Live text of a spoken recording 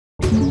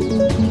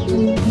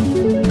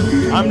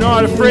I'm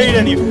not afraid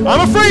anymore.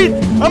 I'm afraid!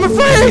 I'm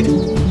afraid!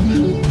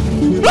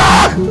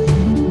 Ah!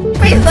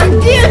 Please,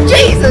 dear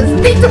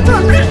Jesus, need to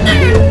run right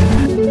now!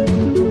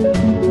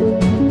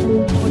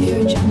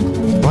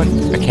 What?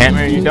 I can't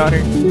marry your daughter?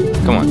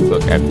 Come on,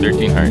 look, I have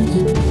 13 hearts.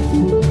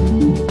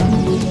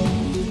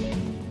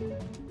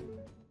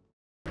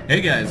 Hey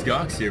guys,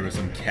 Goxh here with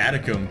some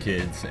Catacomb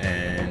Kids,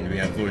 and we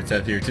have Lord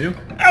Seth here too.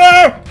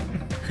 Hello!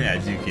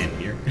 As you can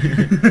hear.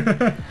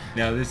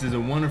 Now this is a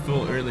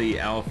wonderful early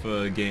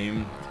alpha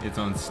game. It's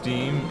on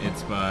Steam.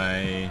 It's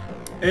by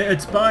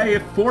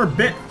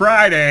 4-Bit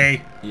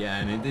Friday. Yeah,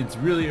 and it's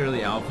really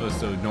early alpha,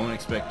 so don't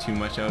expect too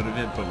much out of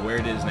it, but where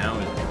it is now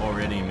is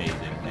already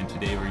amazing. And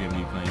today we're going to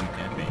be playing the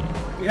campaign.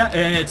 Yeah,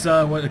 and it's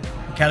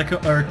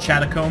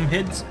Catacomb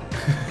Kids.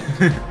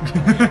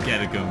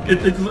 Catacomb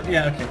Kids.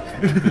 Yeah, okay.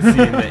 The C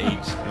and the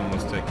H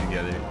almost stuck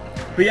together.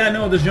 But yeah,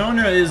 no, the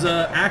genre is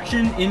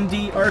action,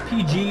 indie,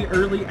 RPG,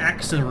 early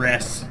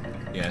access.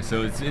 Yeah,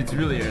 so it's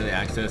really early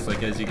access.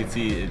 Like, as you can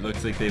see, it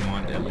looks like they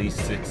want at least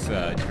 6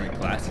 different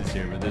classes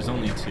here, but there's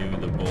only 2,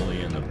 the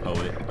bully and the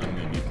poet. I'm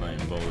going to be playing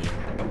bully.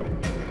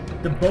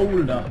 The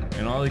boulder.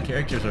 And all the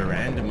characters are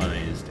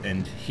randomized,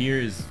 and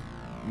here's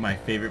my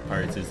favorite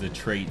parts is the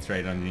traits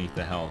right underneath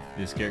the health.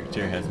 This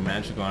character has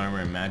magical armor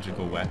and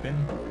magical weapon,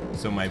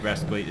 so my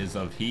breastplate is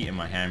of heat and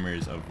my hammer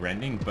is of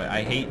rending, but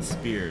I hate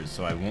spears,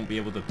 so I won't be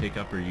able to pick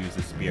up or use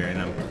a spear, and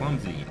I'm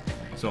clumsy,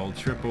 so I'll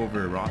trip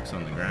over rocks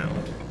on the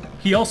ground.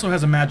 He also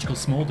has a magical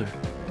smolder.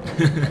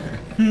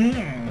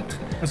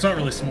 That's not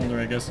really smolder,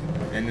 I guess.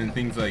 And then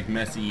things like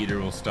Messy Eater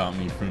will stop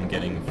me from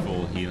getting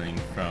full healing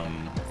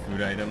from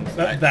food items.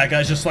 That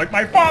guy's just like,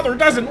 my father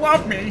doesn't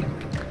love me!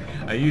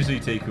 I usually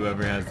take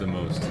whoever has the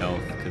most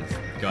health, because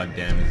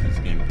goddamn is this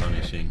game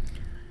punishing.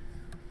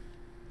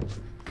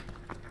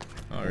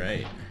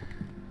 Alright.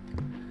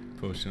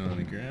 Potion on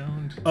the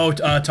ground. Oh,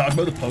 talk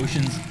about the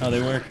potions, how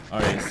they work.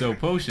 Alright, so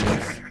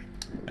potions,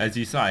 as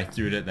you saw, I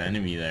threw it at the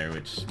enemy there,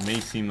 which may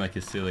seem like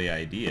a silly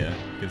idea,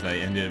 because I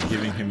ended up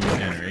giving him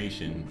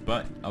regeneration,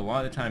 but a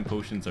lot of the time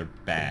potions are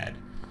bad.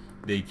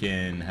 They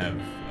can have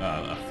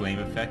a flame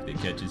effect that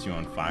catches you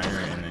on fire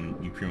and then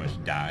you pretty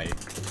much die,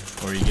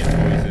 or you get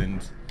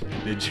poisoned.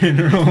 The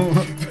general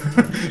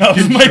that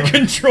was my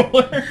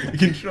controller.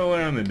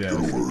 Controller on the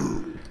desk.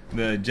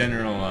 The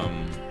general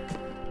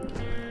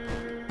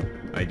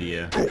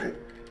idea.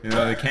 You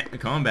know, the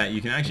combat,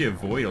 you can actually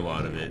avoid a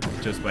lot of it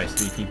just by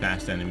sneaking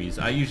past enemies.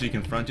 I usually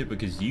confront it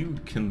because you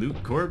can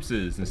loot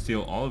corpses and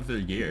steal all of their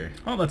gear.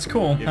 Oh, that's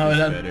cool. How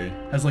it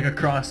has like a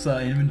cross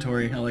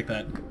inventory. I like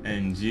that.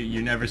 And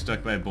you're never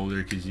stuck by a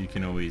boulder because you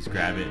can always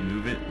grab it and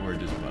move it, or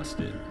just bust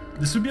it.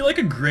 This would be like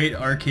a great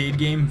arcade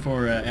game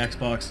for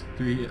Xbox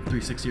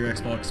 360 or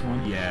Xbox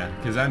One. Yeah,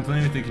 because I'm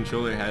playing with the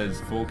controller, it has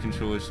full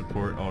controller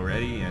support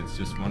already, and it's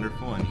just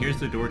wonderful. And here's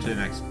the door to the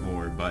next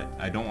floor, but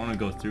I don't want to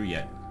go through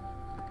yet,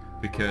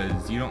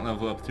 because you don't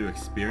level up through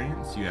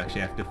experience. You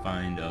actually have to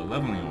find a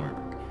leveling orb.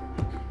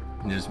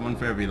 And there's one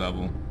for every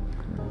level.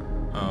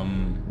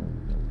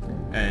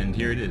 And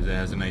here it is. It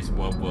has a nice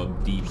wub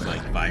wub deep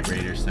like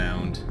vibrator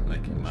sound.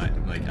 Like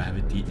I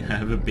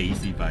have a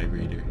bassy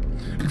vibrator.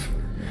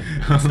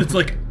 It's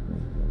like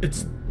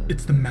it's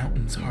the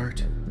mountain's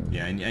heart.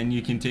 Yeah, and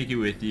you can take it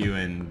with you,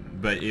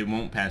 but it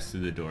won't pass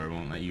through the door. It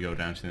won't let you go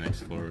down to the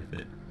next floor with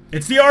it.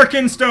 It's the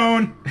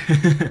Arkenstone!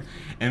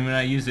 And when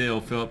I use it,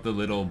 it'll fill up the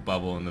little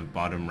bubble in the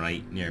bottom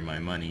right near my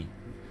money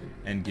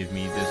and give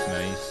me this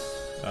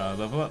nice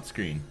level up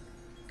screen.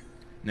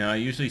 Now I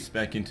usually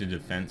spec into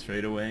defense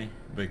right away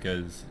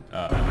because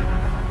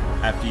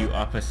after you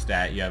up a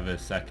stat, you have a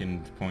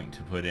second point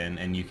to put in,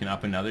 and you can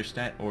up another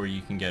stat, or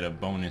you can get a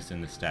bonus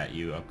in the stat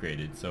you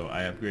upgraded. So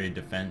I upgraded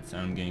defense,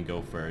 and I'm going to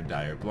go for a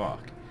dire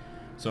block.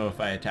 So if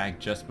I attack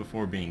just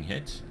before being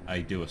hit, I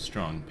do a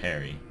strong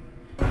parry.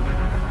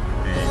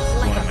 And it's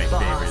one of my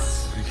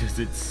favorites because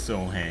it's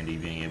so handy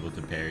being able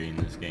to parry in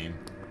this game.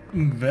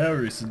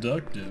 Very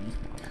seductive.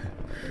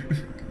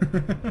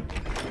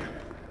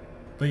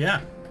 But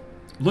yeah,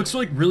 looks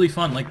like really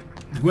fun. Like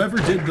whoever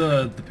did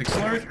the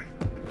pixel art,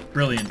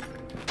 brilliant.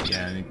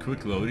 Yeah, and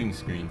quick loading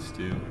screens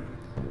too.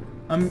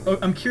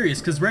 I'm curious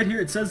because right here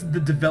it says the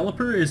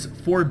developer is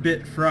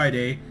 4-Bit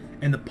Friday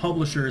and the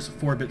publisher is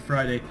 4-Bit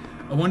Friday.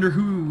 I wonder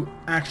who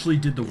actually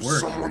did the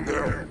work.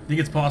 Think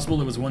it's possible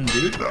it was one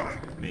dude?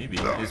 Maybe.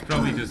 It's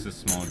probably just a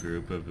small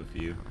group of a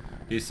few.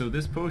 Okay, so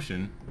this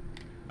potion,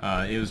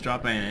 it was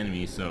dropped by an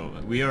enemy, so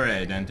we already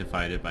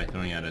identified it by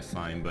throwing out a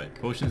slime, but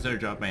potions that are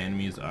dropped by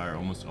enemies are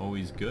almost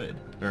always good.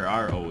 Or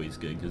are always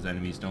good, because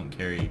enemies don't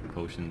carry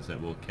potions that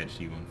will catch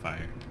you on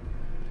fire.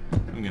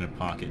 I'm gonna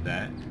pocket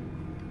that.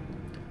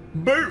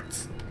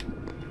 Boots!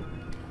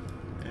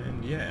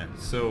 And yeah,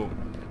 so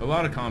a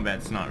lot of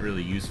combat's not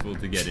really useful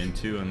to get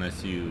into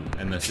unless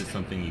it's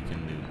something you can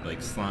do. Like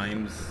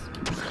slimes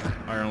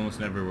are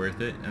almost never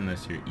worth it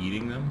unless you're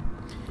eating them.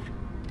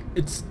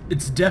 It's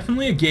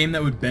definitely a game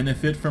that would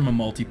benefit from a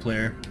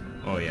multiplayer.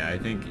 Oh yeah, I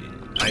think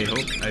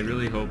I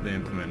really hope they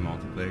implement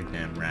multiplayer.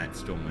 Damn, rat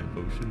stole my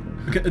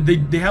potion. Okay,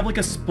 they have like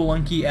a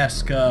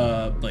Spelunky-esque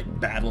like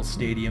battle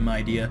stadium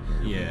idea.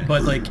 Yeah.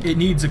 But like it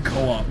needs a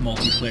co-op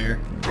multiplayer.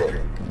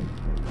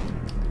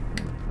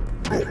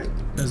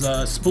 Because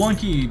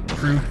Spelunky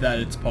proved that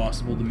it's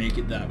possible to make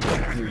it that way,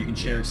 where you can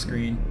share a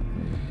screen.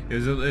 It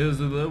was a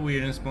little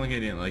weird in Spelunky. I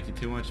didn't like it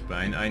too much, but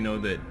I know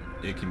that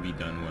it can be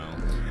done well.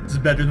 It's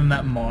better than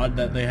that mod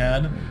that they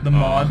had. The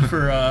mod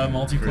for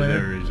multiplayer. For the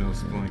original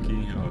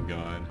Spelunky. Oh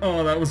god.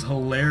 Oh, that was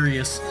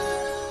hilarious.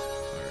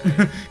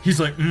 He's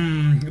like,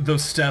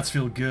 those stats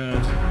feel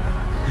good.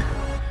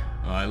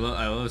 Oh, I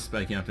love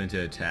spiking up into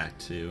attack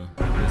too.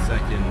 The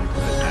second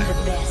attack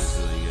level is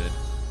really good.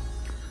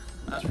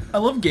 I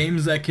love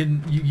games that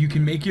you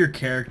can make your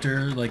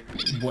character like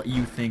what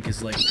you think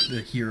is like the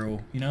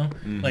hero, you know?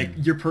 Like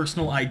your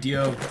personal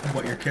idea of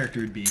what your character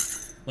would be.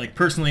 Like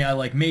personally, I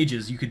like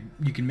mages. You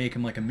can make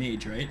him like a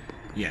mage, right?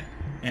 Yeah.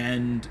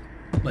 And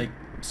like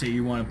say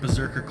you want a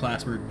berserker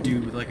class where a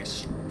dude with like a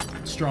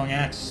strong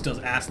axe just does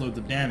ass loads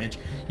of damage,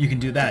 you can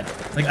do that.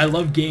 Like I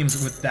love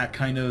games with that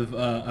kind of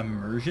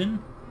immersion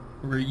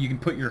where you can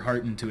put your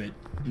heart into it.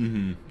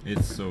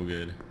 It's so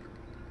good.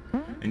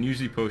 And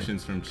usually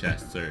potions from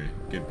chests are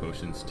good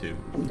potions too.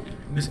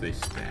 They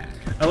stack.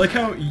 I like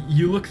how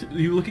you look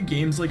at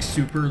games like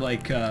super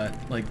like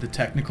the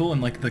technical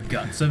and like the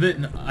guts of it,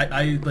 and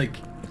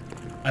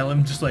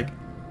I'm just like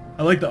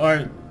I like the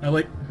art. I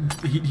like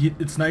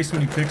it's nice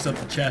when he picks up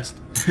the chest.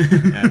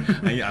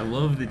 Yeah, I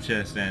love the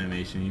chest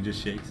animation. He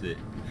just shakes it.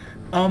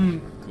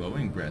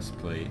 Glowing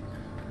breastplate.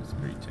 That's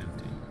pretty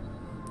tempting.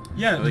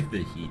 Yeah. I like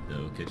the heat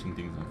though. Catching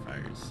things on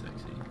fire is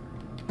sexy.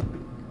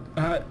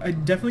 I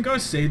definitely gotta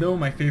say though,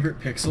 my favorite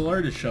pixel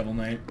art is Shovel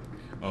Knight.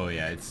 Oh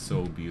yeah, it's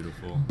so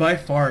beautiful. By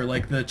far,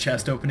 like the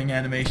chest opening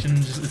animation,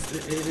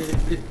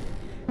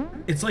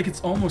 it's like it's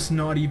almost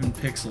not even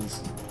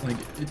pixels. Like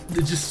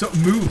it just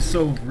moves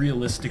so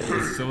realistically.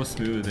 It's so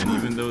smooth, and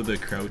even though the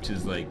crouch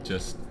is like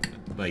just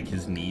like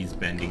his knees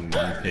bending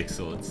 1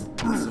 pixel, it's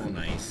so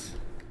nice.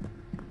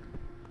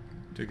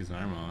 Took his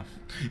arm off.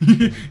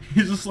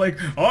 He's just like,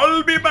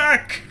 I'll be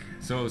back.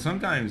 So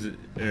sometimes,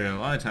 or a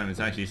lot of times, it's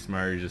actually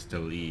smarter just to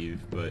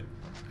leave, but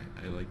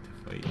I like to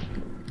fight.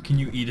 Can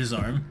you eat his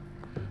arm?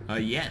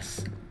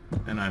 Yes,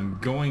 and I'm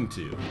going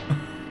to.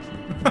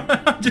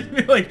 Just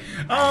be like,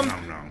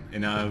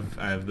 And I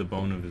have the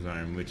bone of his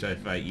arm, which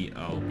if I eat,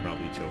 I'll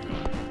probably choke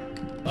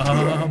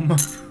on.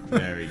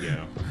 There we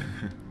go.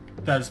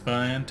 That's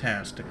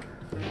fantastic.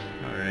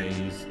 Alright,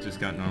 he's just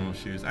got normal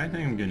shoes. I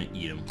think I'm gonna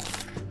eat him.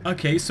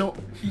 Okay, so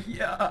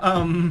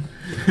yeah,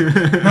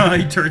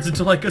 he turns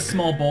into like a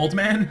small bald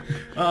man.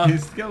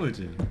 He's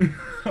skeleton.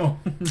 Oh,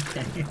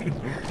 okay.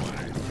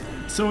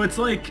 So it's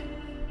like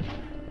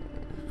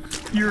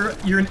you're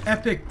an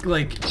epic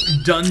like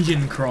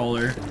dungeon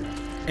crawler,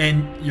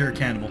 and you're a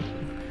cannibal.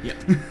 Yeah.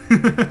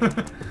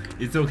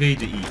 It's okay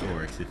to eat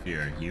orcs if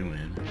you're a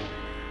human.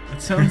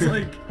 It sounds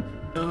like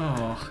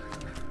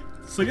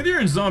So if you're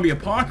in zombie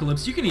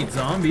apocalypse, you can eat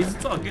zombies.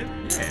 It's all good.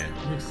 Yeah,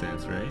 makes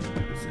sense, right?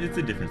 It's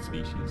a different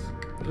species.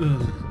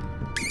 Ugh.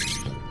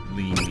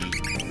 Lean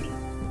meat.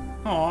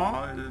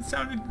 Aw, it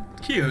sounded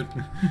cute.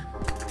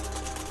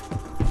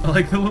 I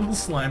like the little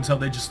slimes, how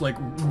they just like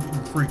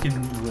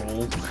freaking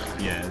roll.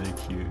 Yeah, they're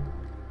cute.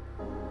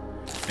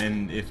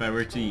 And if I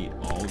were to eat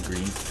all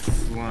green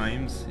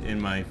slimes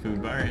in my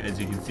food bar, as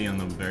you can see on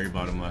the very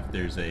bottom left,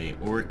 there's a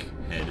orc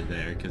head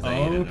there, because I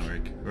ate an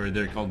orc. Or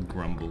they're called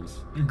grumbles.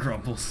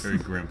 Grumbles. Or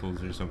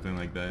grimples or something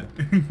like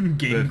that.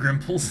 Game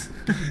grimples.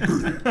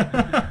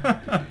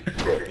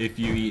 If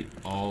you eat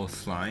all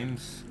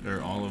slimes,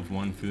 or all of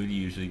one food,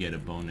 you usually get a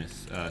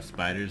bonus.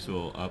 Spiders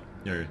will up,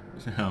 or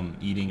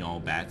eating all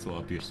bats will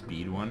up your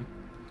speed 1.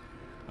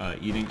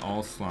 Eating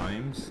all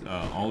slimes,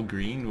 all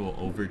green will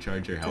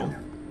overcharge your health.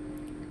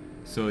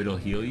 So it'll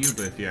heal you,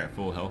 but if you're at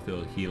full health,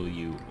 it'll heal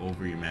you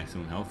over your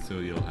maximum health, so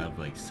you'll have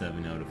like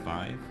 7 out of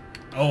 5.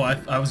 Oh, I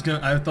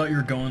thought you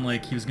were going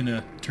like he was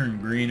gonna turn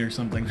green or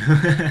something.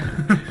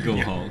 Go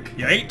Hulk.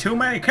 You ate too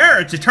many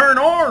carrots, you turn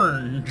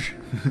orange!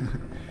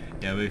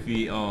 Yeah, but if you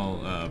eat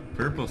all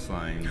purple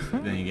slimes,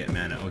 then you get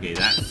mana. Okay,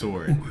 that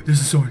sword. Ooh,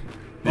 there's a sword.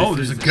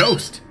 There's a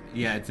ghost!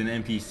 Yeah, it's an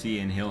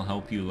NPC and he'll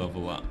help you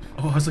level up.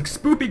 Oh, I was like,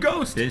 spoopy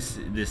ghost! This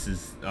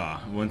is,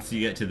 once you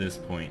get to this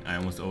point, I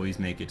almost always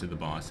make it to the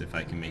boss if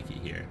I can make it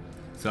here.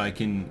 So I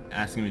can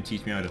ask him to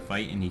teach me how to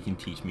fight, and he can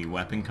teach me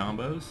weapon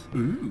combos.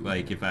 Ooh.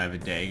 Like if I have a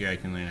dagger, I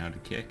can learn how to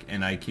kick,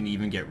 and I can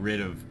even get rid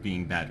of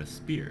being bad with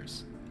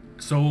spears.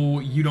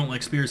 So you don't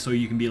like spears, so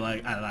you can be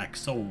like, I like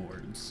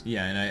swords.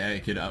 Yeah, and I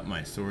could up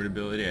my sword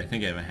ability. I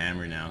think I have a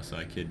hammer now, so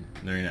I could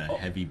learn a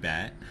heavy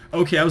bat.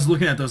 Okay, I was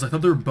looking at those. I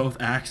thought they were both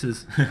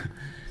axes.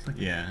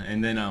 Yeah,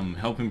 and then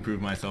help improve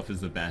myself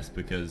is the best,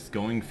 because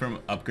going from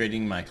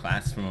upgrading my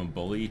class from a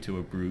bully to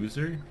a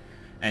bruiser,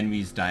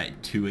 enemies die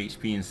at 2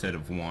 HP instead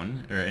of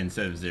 1, or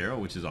instead of 0,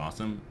 which is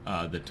awesome.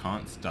 The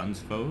taunt stuns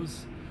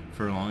foes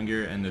for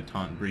longer, and the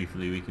taunt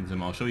briefly weakens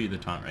them. I'll show you the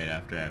taunt right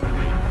after I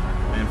upgrade.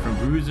 And from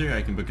bruiser,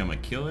 I can become a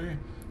killer,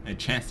 a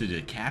chance to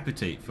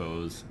decapitate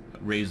foes,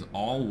 raise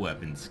all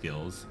weapon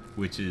skills,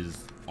 which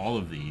is all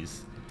of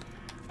these.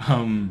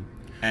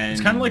 And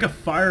it's kind of like a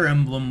Fire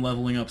Emblem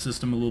leveling up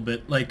system a little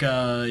bit. Like,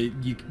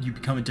 you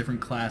become a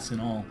different class and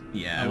all.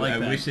 Yeah, I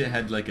wish it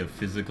had like a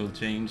physical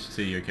change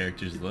to your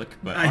character's look,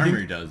 but I armor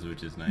think, does,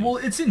 which is nice. Well,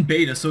 it's in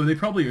beta, so they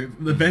probably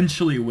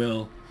eventually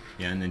will.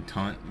 Yeah, and then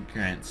taunt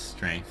grants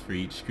strength for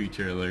each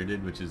creature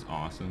alerted, which is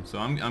awesome. So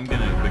I'm gonna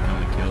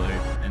become a killer,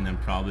 and then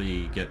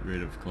probably get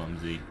rid of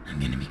clumsy. I'm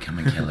gonna become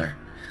a killer.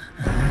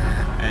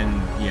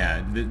 And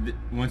yeah,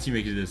 once you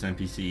make it to this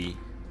NPC,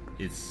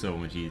 it's so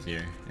much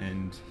easier,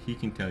 and he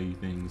can tell you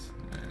things.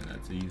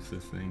 That's a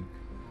useless thing.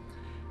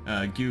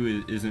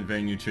 Goo isn't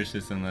very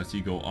nutritious unless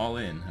you go all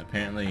in.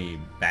 Apparently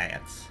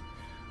bats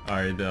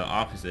are the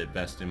opposite,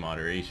 best in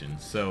moderation.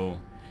 So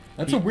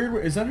that's a weird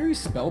way. Is that how you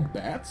spell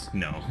bats?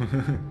 No.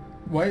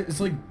 Why? It's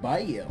like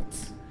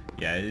biots.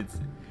 Yeah,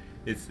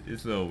 it's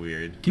a little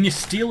weird. Can you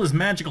steal his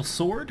magical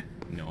sword?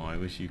 No, I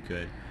wish you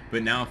could.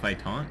 But now if I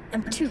taunt,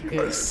 I'm too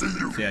good.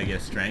 say I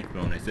get strength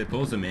bonus, it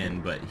pulls him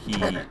in, but he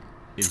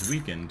is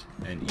weakened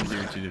and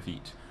easier to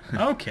defeat.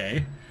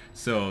 Okay.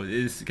 So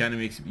this kind of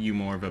makes you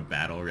more of a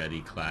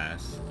battle-ready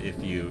class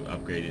if you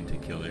upgrade into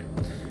killer.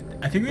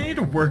 I think we need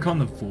to work on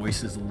the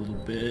voices a little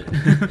bit.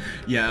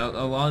 Yeah,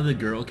 a lot of the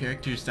girl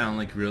characters sound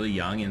like really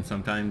young, and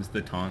sometimes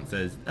the taunt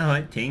says, "Oh,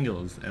 it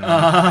tingles." And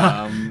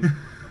I'm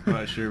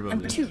not sure about I'm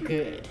this. too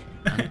good.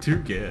 I'm too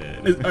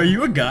good. Are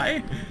you a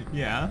guy?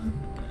 Yeah.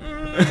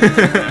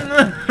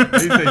 At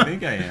least I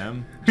think I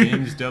am.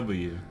 James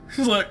W.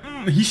 He's like,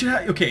 he should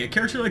have, okay, a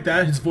character like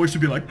that, his voice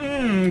should be like,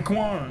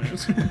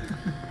 quite.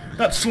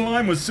 That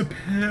slime was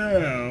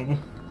superb.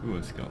 Ooh,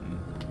 a skeleton.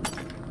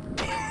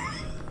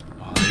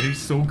 Oh, they're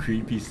so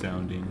creepy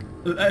sounding.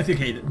 I think,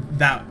 hey,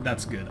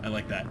 that's good. I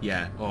like that.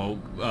 Yeah. Oh,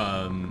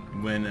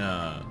 when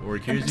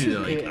Orcars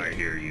do, they're like, "I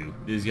hear you."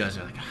 These guys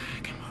are like,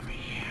 "Come over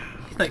here."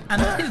 He's like,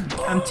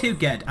 I'm too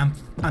good.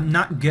 I'm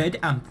not good.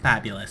 I'm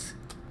fabulous.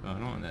 Oh, I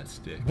don't want that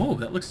stick. Whoa,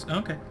 that looks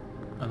okay.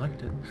 I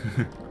liked it.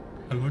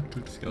 I liked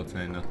it. Skeleton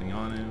had nothing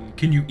on him.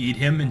 Can you eat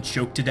him and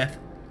choke to death?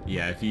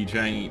 Yeah, if you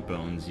try and eat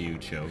bones, you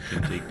choke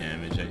and take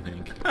damage, I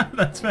think.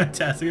 That's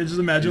fantastic. I just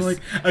imagine like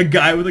a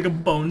guy with like a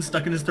bone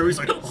stuck in his throat. He's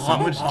like, So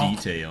much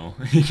detail.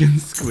 You can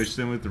squish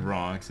them with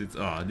rocks. It's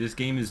this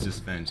game is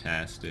just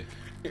fantastic.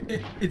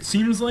 It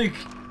seems like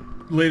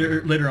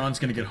later on it's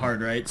gonna get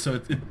hard, right?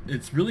 So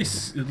it's really,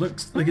 it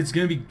looks like it's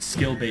gonna be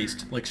skill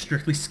based, like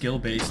strictly skill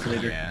based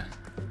later. Yeah.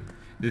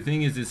 The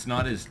thing is, it's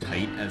not as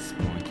tight as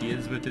Spelunky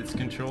is with its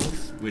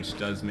controls, which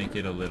does make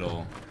it a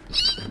little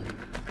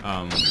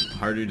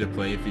harder to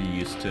play if you're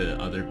used to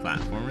other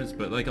platformers,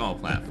 but like all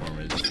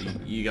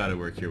platformers, you gotta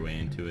work your way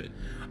into it.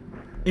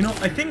 You know,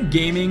 I think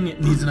gaming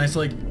needs a nice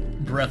like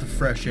breath of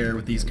fresh air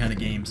with these kind of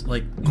games.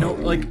 Like, you know,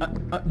 like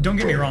don't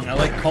get me wrong, I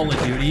like Call of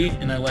Duty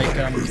and I like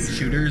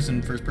shooters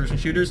and first-person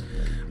shooters,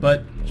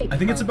 but I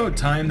think it's about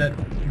time that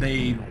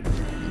they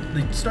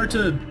start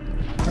to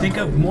think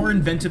of more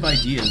inventive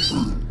ideas.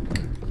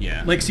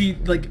 Yeah. Like, see,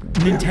 like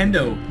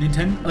Nintendo,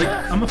 like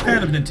I'm a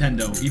fan of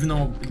Nintendo, even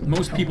though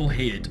most people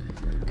hate it.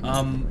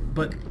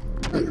 But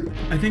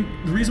I think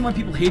the reason why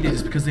people hate it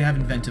is because they have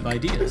inventive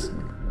ideas.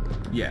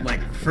 Yeah. Like,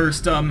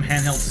 first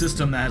handheld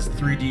system that has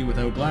 3D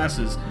without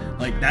glasses.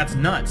 Like, that's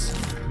nuts.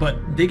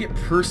 But they get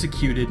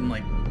persecuted and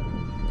like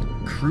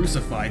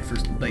crucified for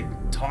like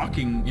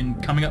talking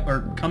and coming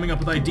up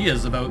with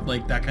ideas about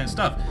like that kind of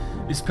stuff.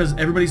 It's because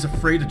everybody's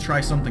afraid to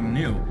try something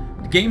new.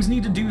 Games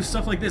need to do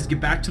stuff like this.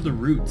 Get back to the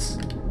roots.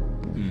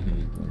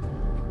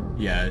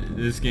 Yeah,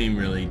 this game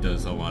really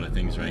does a lot of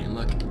things right. And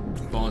look,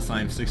 ball of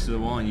slime sticks to the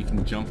wall and you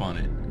can jump on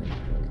it.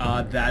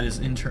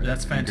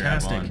 That's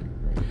fantastic.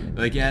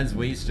 Like, it has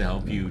ways to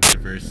help you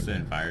traverse the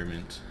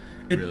environment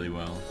really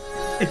well.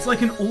 It's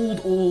like an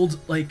old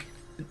like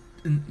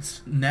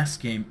NES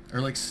game, or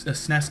like a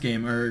SNES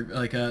game, or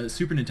like a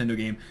Super Nintendo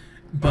game,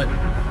 but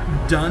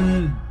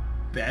done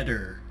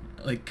better.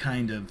 Like,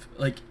 kind of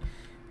like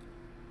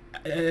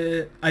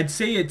I'd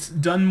say it's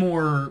done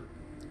more.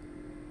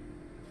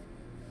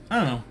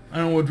 I don't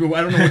know what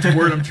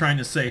word I'm trying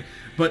to say,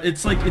 but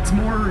it's like it's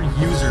more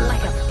user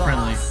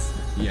friendly.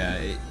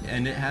 Yeah,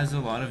 and it has a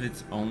lot of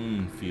its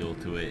own feel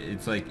to it.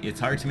 It's like, it's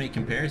hard to make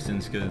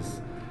comparisons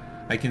because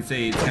I can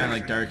say it's kind of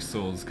like Dark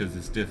Souls because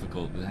it's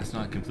difficult, but that's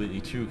not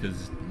completely true because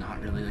it's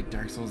not really like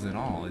Dark Souls at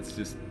all. It's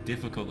just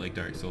difficult like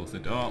Dark Souls.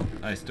 And oh,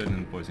 I stood in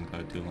the poison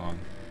cloud too long.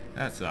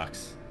 That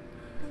sucks.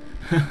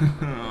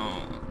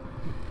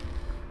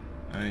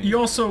 You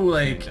also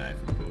like die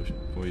from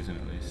poison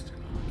at least.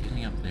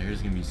 Getting up there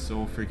is gonna be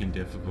so freaking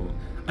difficult.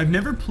 I've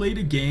never played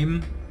a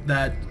game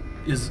that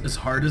is as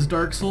hard as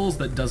Dark Souls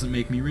that doesn't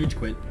make me rage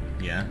quit.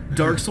 Yeah.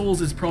 Dark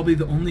Souls is probably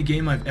the only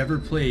game I've ever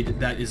played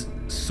that is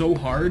so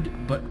hard,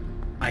 but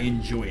I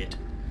enjoy it.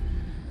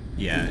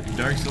 Yeah,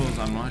 Dark Souls,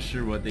 I'm not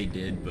sure what they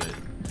did, but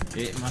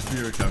it must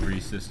be a recovery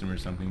system or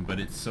something, but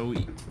it's so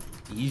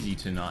easy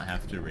to not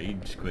have to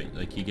rage quit,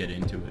 like you get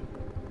into it.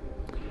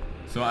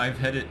 So I've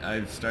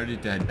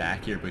started to head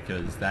back here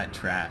because that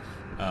trap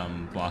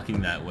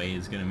blocking that way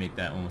is going to make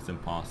that almost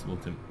impossible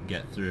to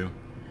get through.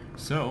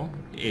 So,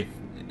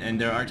 and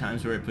there are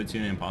times where it puts you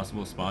in an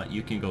impossible spot,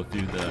 you can go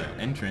through the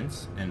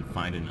entrance and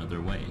find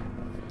another way.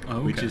 Oh,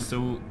 okay. Which is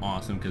so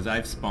awesome, because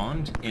I've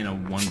spawned in a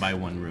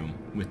 1x1 room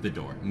with the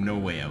door. No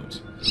way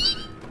out.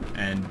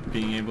 And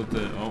being able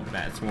to... Oh,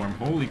 bat swarm.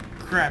 Holy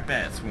crap,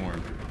 bat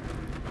swarm.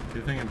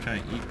 Good thing I'm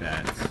trying to eat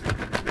bats.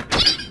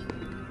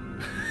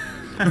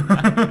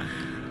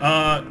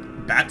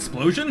 Bat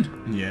explosion?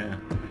 Yeah.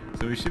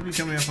 So we should be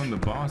coming up on the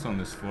boss on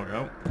this floor.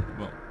 Oh,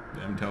 well,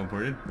 I'm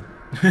teleported.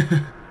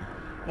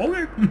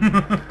 Okay.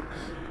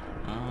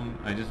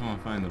 I just want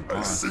to find the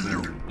boss.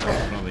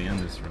 I'll probably end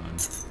this run.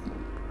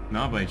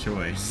 Not by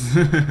choice,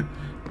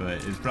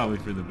 but it's probably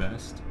for the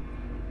best.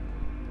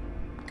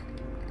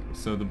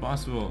 So the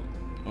boss will...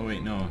 Oh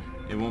wait, no.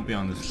 It won't be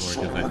on this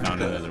floor because I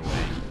found another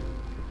way.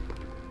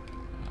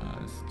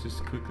 Let's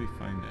just quickly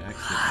find the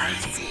exit.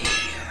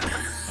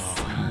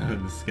 Oh,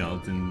 the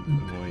skeleton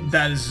voice.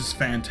 That is just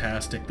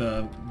fantastic.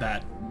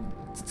 That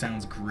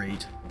sounds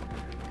great.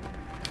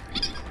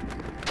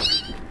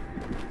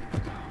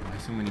 Why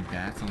so many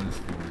bats on this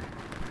floor?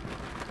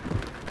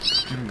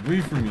 Get away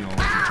from me all the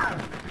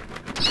time.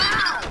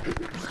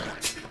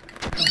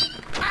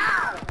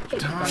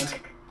 Taunt.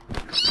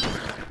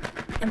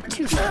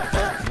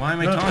 Why am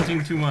I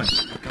taunting too much?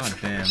 God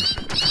damn.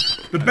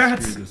 The I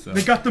bats, screwed this up.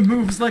 they got the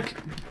moves like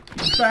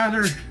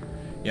batter.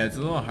 Yeah, it's a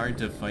little hard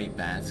to fight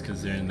bats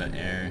because they're in the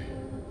air.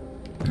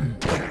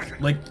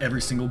 Like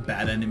every single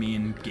bat enemy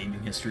in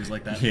gaming history is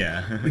like that.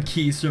 Yeah. The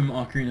keys from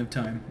Ocarina of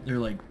Time. They're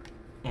like,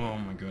 oh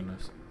my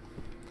goodness.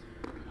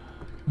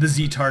 The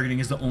Z targeting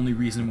is the only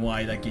reason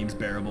why that game's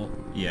bearable.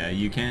 Yeah,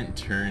 you can't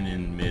turn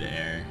in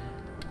mid-air.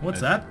 What's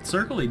that?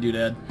 Circle-y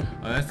doodad.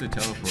 Oh, that's the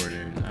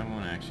teleporter. I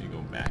won't actually go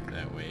back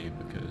that way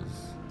because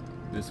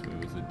this way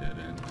was a dead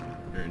end.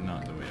 Or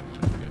not the way I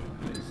wanted to go,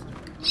 at least.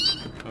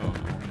 Oh,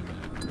 what is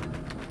that?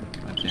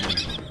 God damn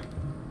it.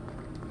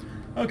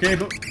 Okay,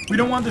 but we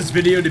don't want this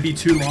video to be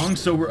too long,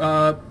 so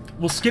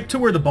we'll skip to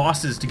where the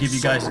boss is to give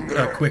you guys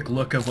a quick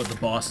look of what the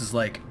boss is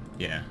like.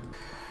 Yeah.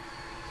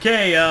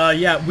 Okay,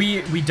 yeah,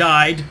 we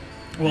died.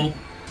 Well,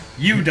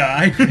 you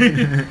died.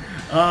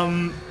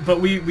 But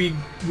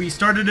we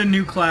started a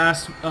new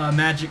class,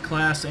 magic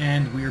class,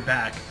 and we're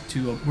back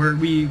to where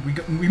we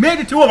made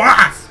it to a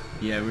boss.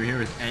 Yeah, we're here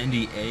with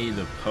Andy A,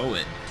 the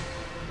poet,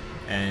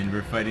 and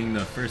we're fighting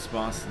the first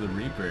boss, the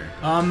Reaper.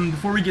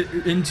 Before we get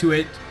into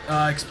it,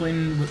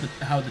 explain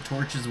how the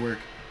torches work.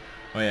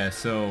 Oh yeah,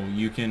 so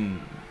you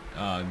can,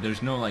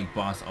 there's no like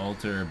boss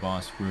altar or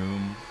boss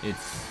room.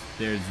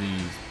 There's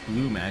these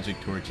blue magic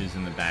torches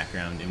in the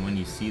background, and when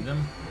you see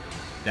them,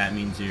 that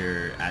means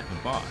you're at the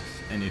boss.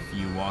 And if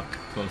you walk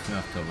close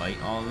enough to light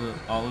all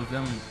of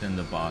them, then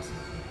the boss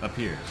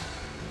appears.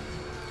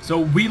 So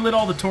we lit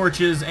all the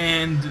torches,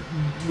 and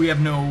we have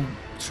no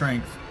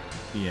strength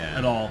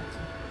at all.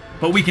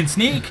 But we can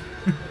sneak!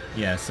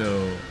 Yeah,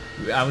 so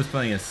I was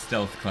playing a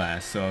stealth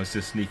class, so I was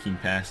just sneaking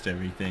past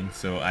everything.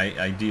 So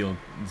I deal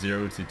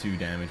 0 to 2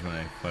 damage when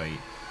I fight.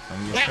 So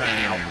I'm just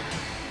trying to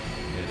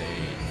get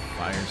a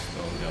fire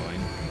spell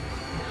going.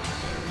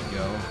 There we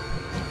go.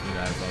 Hopefully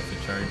that has lots of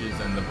charges,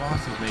 and the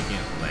boss is making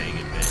it lag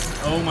a bit.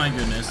 Oh my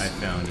goodness. I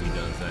found he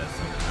does that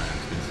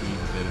sometimes, because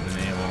he's a bit of an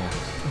a-hole.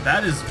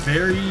 That is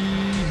very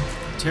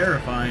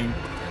terrifying.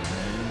 And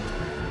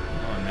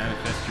then,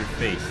 manifest your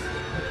face.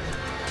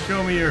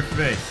 Show me your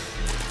face.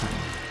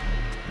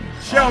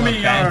 Show me I'm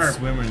a bad your...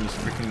 swimmer, and there's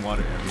freaking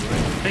water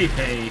everywhere.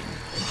 Hey.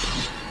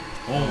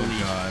 Holy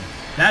God.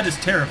 That is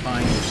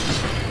terrifying.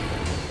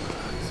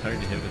 It's hard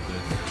to hit with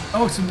this.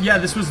 Oh, so yeah,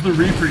 this was the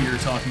Reaper you were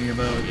talking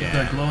about.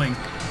 Yeah. The glowing.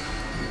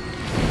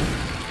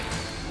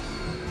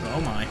 Oh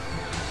my.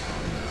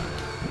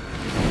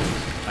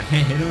 I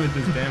can't hit him with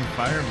this damn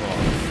fireball.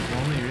 It's the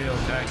only real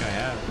attack I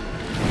have.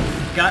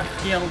 Got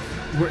killed.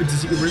 Where's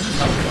his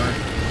health bar?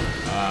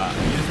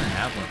 He doesn't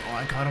have one. Oh,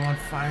 I caught him on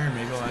fire.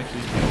 Maybe I'll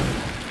actually kill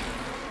him.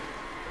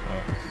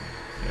 Oh,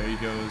 there he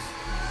goes.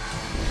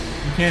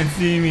 You can't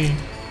see me.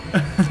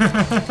 Okay,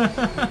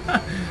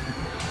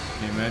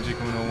 Magic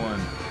 101.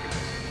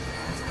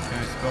 What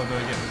kind of spell do I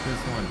get with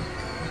this one?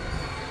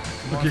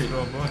 Come on,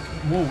 spell book.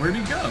 Whoa, where'd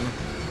he go?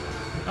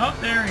 Oh,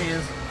 there he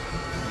is.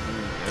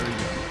 There we go.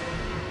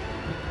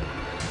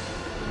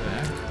 What the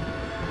heck?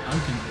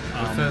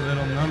 What's that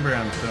little number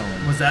I'm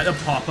filming? Was that a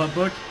pop-up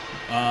book?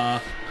 I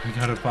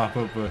got a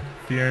pop-up book.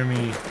 Fear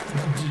me.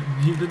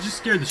 That just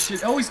scared the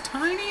shit. Oh, he's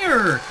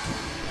tinier!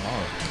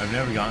 Oh, I've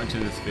never gotten to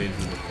this phase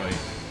of the fight.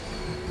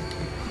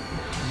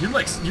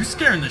 You're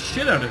scaring the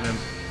shit out of him.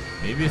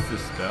 Maybe it's the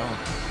spell.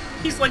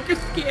 He's like, you're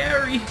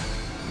scary.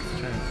 He's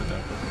trying to put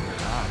that book away.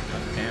 Ah,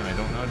 god damn, I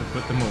don't know how to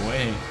put them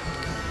away.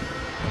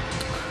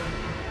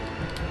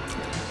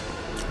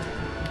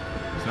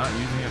 It's not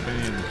using up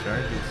any of the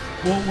charges.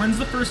 Well, when's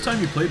the first time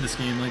you played this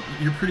game? Like,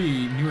 you're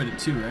pretty new at it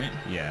too, right?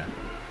 Yeah.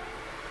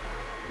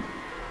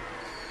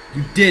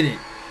 You did it.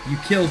 You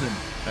killed him.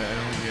 I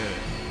don't get it.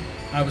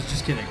 I was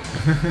just kidding. I'm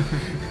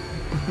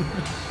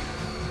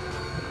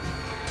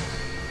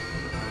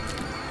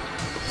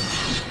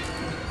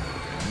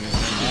gonna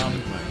send him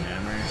with my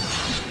hammer.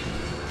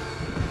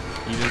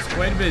 He just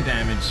quite a bit of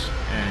damage,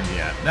 and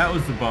yeah, that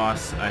was the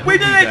boss. I hope We you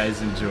did it!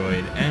 guys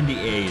enjoyed. Andy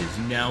A is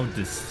now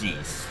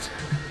deceased.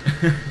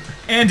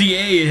 Andy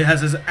A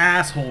has his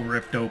asshole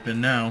ripped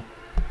open now.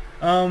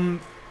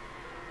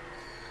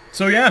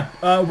 So yeah,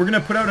 we're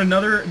gonna put out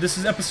another. This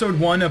is episode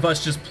 1 of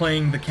us just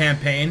playing the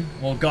campaign.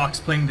 Well,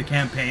 Goxh playing the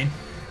campaign,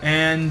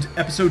 and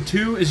episode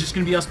 2 is just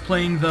gonna be us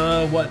playing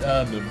the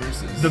The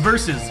verses. the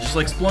verses, just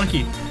like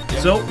Spelunky.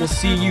 So we'll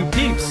see you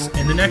peeps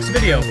in the next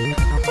video.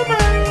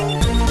 Bye.